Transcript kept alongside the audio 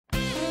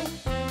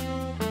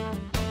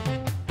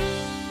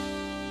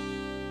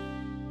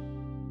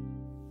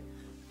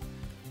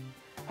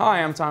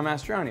Hi, I'm Tom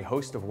Mastrianni,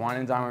 host of Wine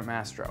and Dine with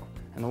Mastro.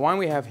 And the wine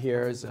we have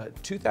here is a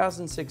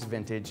 2006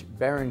 vintage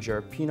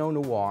Beringer Pinot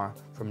Noir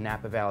from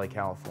Napa Valley,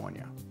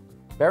 California.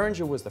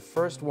 Beringer was the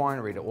first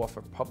winery to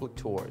offer public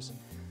tours.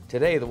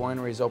 Today, the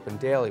winery is open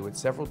daily with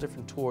several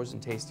different tours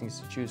and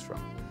tastings to choose from.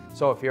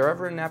 So if you're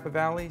ever in Napa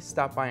Valley,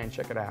 stop by and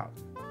check it out.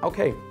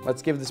 Okay,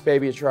 let's give this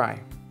baby a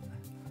try.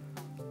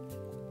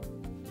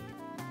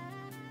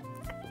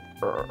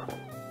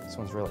 This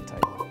one's really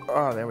tight.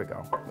 Oh, there we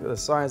go. Look at the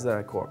size of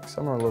that cork.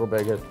 Some are a little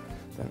bigger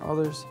than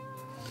others.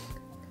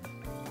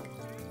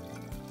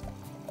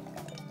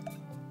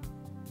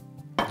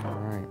 All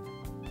right.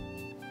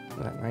 Look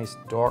at that nice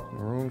dark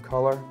maroon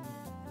color.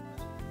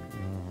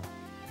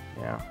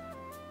 Yeah.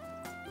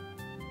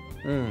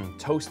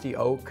 Toasty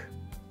oak.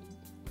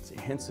 See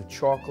hints of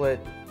chocolate,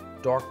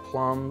 dark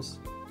plums,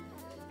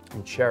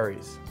 and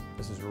cherries.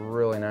 This is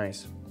really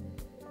nice.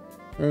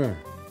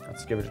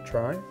 Let's give it a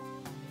try.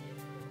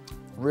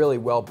 Really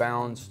well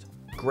balanced,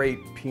 great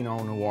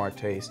Pinot Noir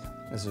taste.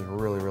 This is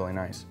really, really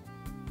nice.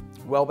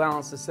 Well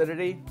balanced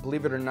acidity,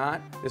 believe it or not,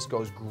 this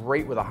goes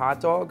great with a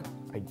hot dog.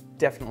 I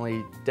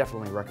definitely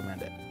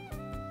recommend it.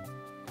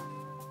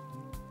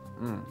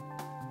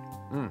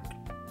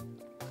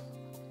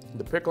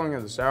 The pickling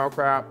of the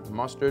sauerkraut, the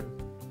mustard,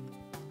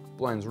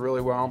 blends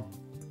really well,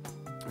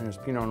 and this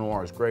Pinot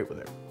Noir is great with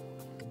it.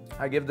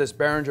 I give this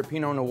Beringer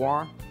Pinot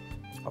Noir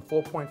a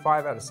 4.5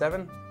 out of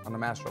 7 on the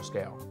Mastro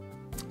scale.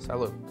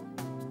 Salud.